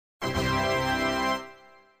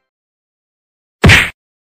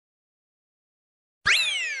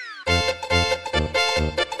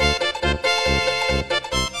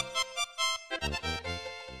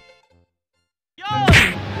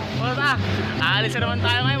Aalis na naman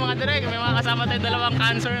tayo ngayon mga direk. May mga kasama tayo dalawang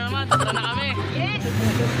cancer naman. Tatlo na kami. Yes!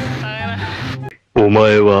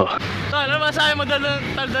 Omae wa. Tol, ano masabi mo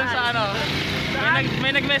doon sa ano?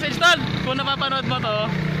 May nag-message tol. Kung napapanood mo to,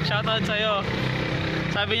 shoutout sa'yo.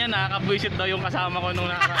 Sabi niya nakaka-buisit daw yung kasama ko nung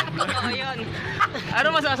nakaka-vlog. Totoo yun. Ano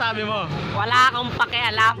masasabi mo? Wala akong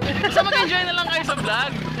pakialam. Basta mag-enjoy na lang kayo sa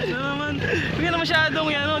vlog. Ano naman? Hindi na masyadong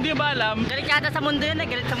yan, no? Di ba alam? Galit yata sa mundo yun eh,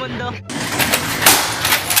 galit sa mundo.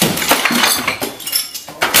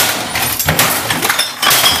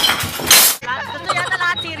 Gusto yata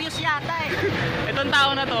lahat serious yata eh. Itong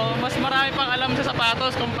tao na to, mas marami pang alam sa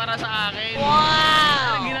sapatos kumpara sa akin.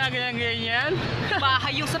 Wow! Ano ginagayan-ganyan?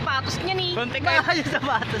 Bahay yung sapatos niya ni. Konting Bahay yung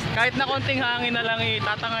sapatos. kahit na konting hangin na lang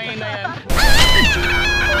tatangayin na yan.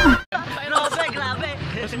 Grabe, grabe.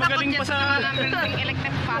 Mas magaling pa sa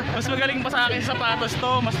mas magaling pa sa akin sa sapatos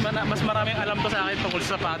to. Mas maraming alam to sa akin tungkol sa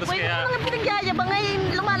sapatos. Uy, Kaya ano nga pinagyayabang ngayon,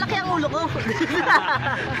 lumalaki ang ulo ko.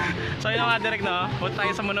 so yun mga direk, no? Punta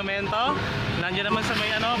tayo sa Monumento. Nandiyan naman sa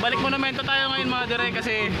may ano. Balik Monumento tayo ngayon mga direk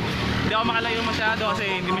kasi hindi ako makalayo masyado kasi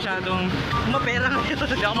hindi masyadong Mapera ngayon.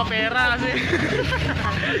 hindi ako mapera kasi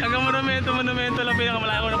hanggang Monumento lang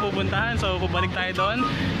pinakamalayo ko na pupuntahan. So pabalik tayo doon.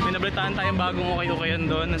 May nabalitaan tayong bagong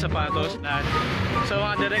ukay-ukayan doon ng sapatos. So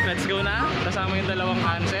mga direk, let's go na. Kasama yung dalawang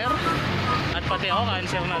cancer. At pati ako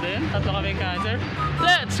cancer na din. Tatlo kaming cancer.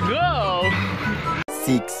 Let's go!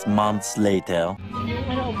 6 months later.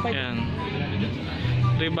 Yan.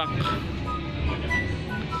 Reebok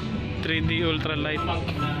 3D Ultralight.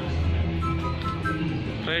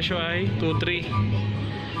 Presyo ay 2.3.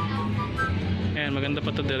 Ayan, maganda pa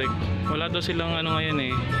to direct. Wala daw silang ano ngayon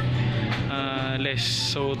eh, less.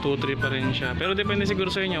 So 2.3 pa rin siya. Pero depende siguro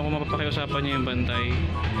sa inyo kung mapapakiusapan nyo yung bantay.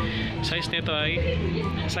 Size nito ay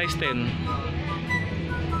size 10.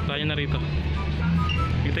 Tayo na rito.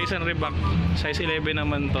 Ito isang Reebok. Size 11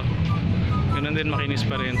 naman to. Ganun din, makinis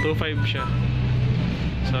pa rin. 2.5 siya.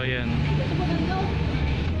 So ayan.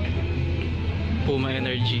 Puma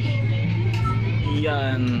Energy.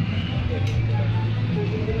 Yan.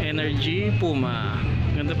 Energy Puma.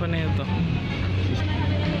 Ganda pa na ito.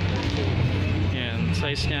 Yan.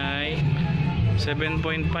 Size niya ay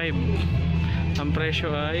 7.5. Ang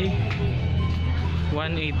presyo ay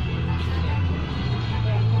 1.8.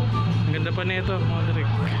 Ang ganda pa na ito mga direk.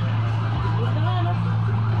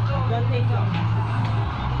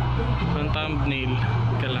 Ang thumbnail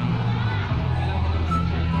ka lang.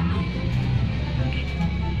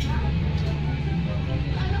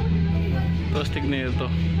 Tapos tignan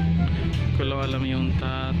ito. Kung lang alam yung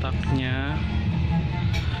tatak nya,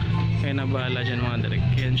 kaya nabahala dyan mga direk.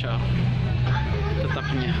 Yan siya,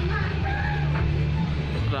 tatak nya.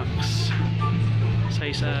 Rocks.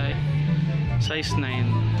 Size ay size 9.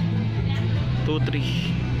 2.3.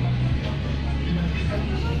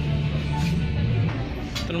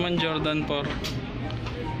 Ito naman Jordan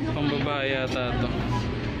 4. Pang babae yata ito.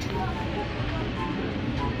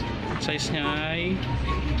 Size nya ay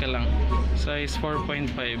lang. Size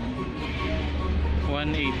 4.5. 1.8.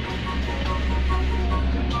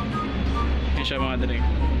 Yan siya mga direk.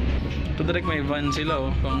 Ito direk may van sila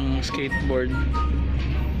oh, pang skateboard.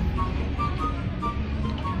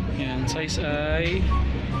 Yan, size ay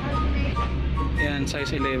yan,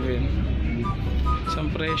 size 11. Isang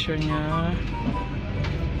presyo nya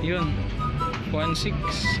yun 1.6.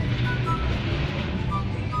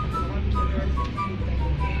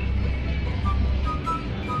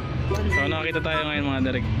 So nakakita tayo ngayon mga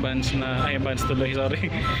direct Vans na, ay Vans tuloy, sorry.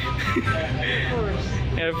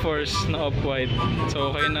 Air Force na off-white. So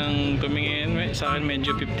okay nang tumingin, sa akin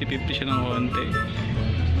medyo 50-50 siya ng konti.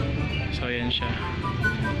 So ayan siya.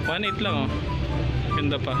 1.8 lang oh.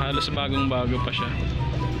 Ganda pa, halos bagong bago pa siya.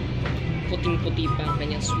 Puting-puti pa ang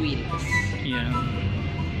kanyang wheels. Yan.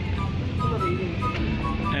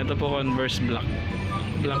 Ito po Converse black.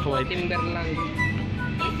 Black white. Timberland.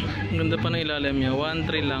 Ang ganda pa na ilalim niya,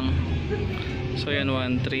 1.3 lang. So yan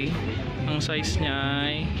 1.3. Ang size niya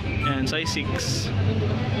ay yan, size 6.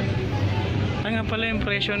 Ay nga pala yung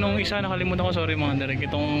presyo nung isa, nakalimutan ko, sorry mga direk.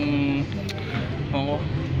 Itong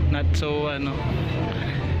not so ano.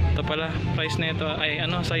 Ito pala, price nito ay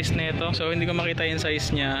ano, size nito. So hindi ko makita yung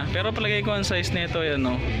size niya. Pero palagay ko ang size nito yan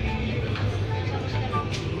no.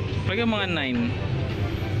 Palagay mga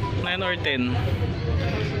 9 or 10.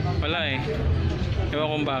 Wala eh. Ewan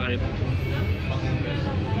kung bakit.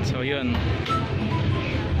 So yun.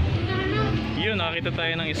 Yun, nakakita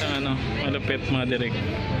tayo ng isang ano, malupit mga direk.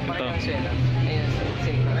 Ito.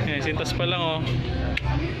 Ayan, sintas pa lang oh.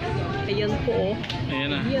 Ayan po oh. Ayan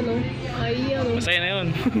na. Ayan oh. Ayan oh. Masaya na yun.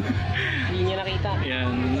 Hindi niya nakita.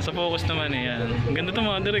 Ayan, nasa focus naman eh. Yan. Ang ganda ito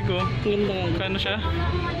mga direk oh. Ganda. Kano siya?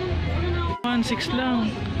 1.6 lang.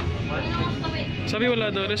 Sabi wala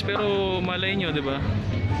daw res, pero malay nyo, di ba?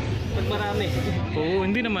 Pag marami. Oo,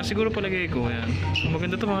 hindi naman. Siguro palagay ko. Yan.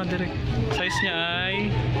 Maganda to mga direk. Size niya ay...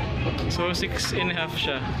 So, 6.5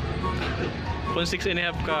 siya. Kung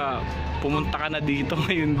 6.5 ka, pumunta ka na dito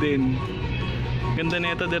ngayon din. Ganda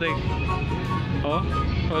na ito direk. Oh,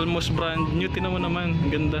 almost brand new. Tinan mo naman.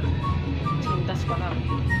 Ganda. Sintas pa lang.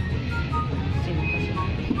 Sintas.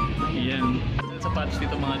 Yan. Sapatos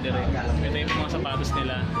dito mga direk. Ito yung mga sapatos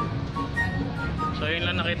nila. So yun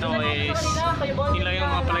lang nakita ko is yun lang yung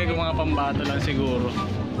mga palagi ko mga pambato lang siguro.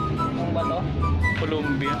 Ang ba to?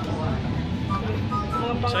 Columbia.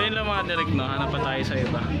 So yun lang mga direct no, hanap pa tayo sa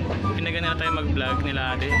iba. Pinagan nila tayo mag-vlog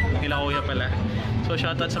nila ate, nila kuya pala. So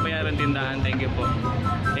shoutout sa mayroong tindahan, thank you po.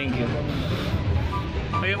 Thank you.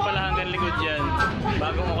 Ayun pala hanggang likod dyan,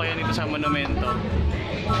 bago mo kaya nito sa Monumento.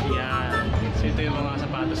 Yan. So ito yung mga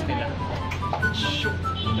sapatos nila.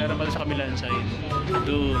 Meron pala sa kabilang side.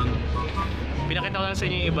 Doon. Pinakita ko lang sa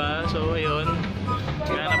inyo yung iba. So ayun,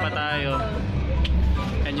 gana pa tayo.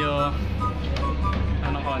 Medyo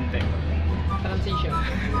anong konti. Transition.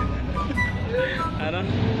 Ano?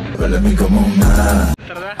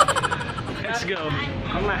 Tara na. Let's go.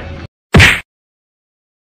 Mama.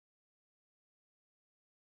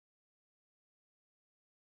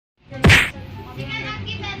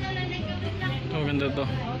 Oh, ganda to.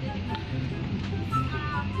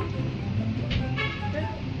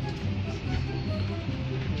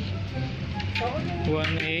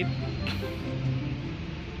 $1.8.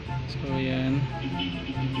 So yan.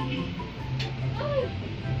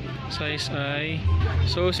 Size ay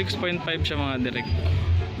so 6.5 siya mga direct.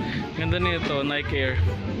 Ganda nito, Nike Air.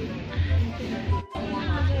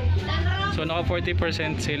 So naka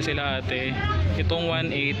 40% sale sila ate. Itong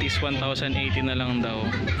 1.8 is 1,080 na lang daw.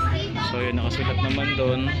 So yun, nakasulat naman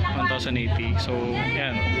doon 1,080. So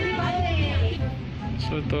yan.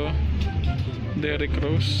 So ito DIREK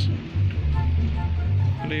Rose,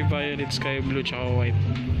 kulay violet, sky blue, tsaka white.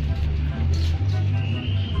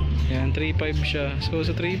 Yan, 3.5 siya. So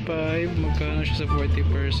sa 3.5 magkano siya sa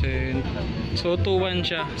 40%? So 2.1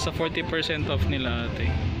 siya sa 40% off nila ate.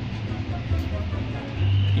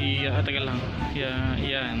 Tagal lang.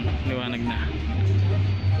 Yan, liwanag na.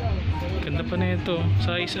 Ganda pa na ito.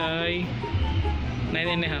 Size ay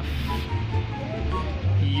 9.5.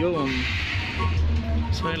 Yun.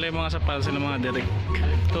 So yun lang yung mga sapatos sila mga direct.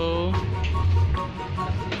 Ito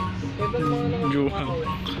Juhang.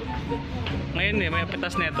 Ngayon may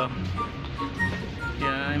petas na ito.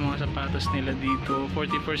 Yan, yung mga sapatos nila dito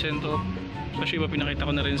 40% off. So iba pinakita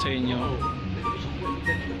ko na rin sa inyo.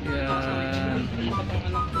 Yan.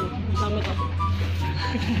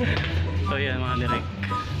 So yan mga direk.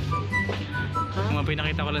 Mga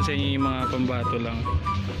pinakita ko lang sa inyo yung mga pambato lang.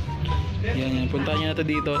 Yan, punta nyo na ito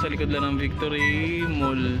dito sa likod lang ng Victory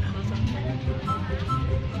Mall.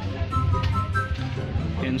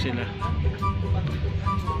 Yan sila.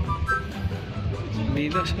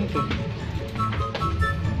 Adidas, ano to?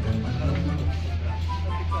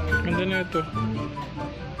 Ganda na ito.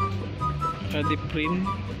 Adiprint.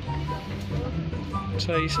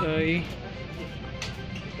 Size ay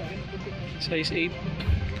size 8.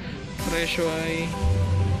 Presyo ay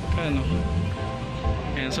kano?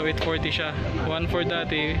 Ayan, so 840 siya. 1.4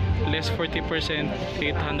 dati, less 40%,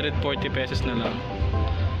 840 pesos na lang.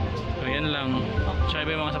 So yan lang. Tsaka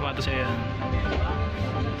iba yung mga sapatos ayan.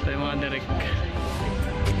 So yung mga direct.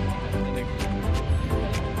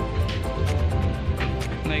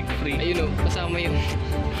 Nike free. Ayun o, kasama yung...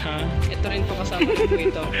 Ha? Ito rin po kasama yung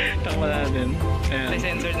ito. Takpa natin. Ayan.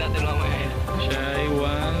 Sensor natin mamaya. Siya ay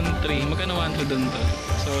 1.3. Magkano 1.3 doon to?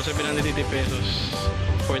 So 780 pesos.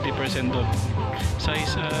 40% off.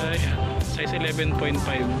 Size ay size 11.5.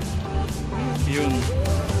 Yun.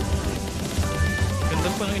 Ganda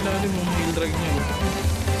pa ng ilalim mo, heel drag niya.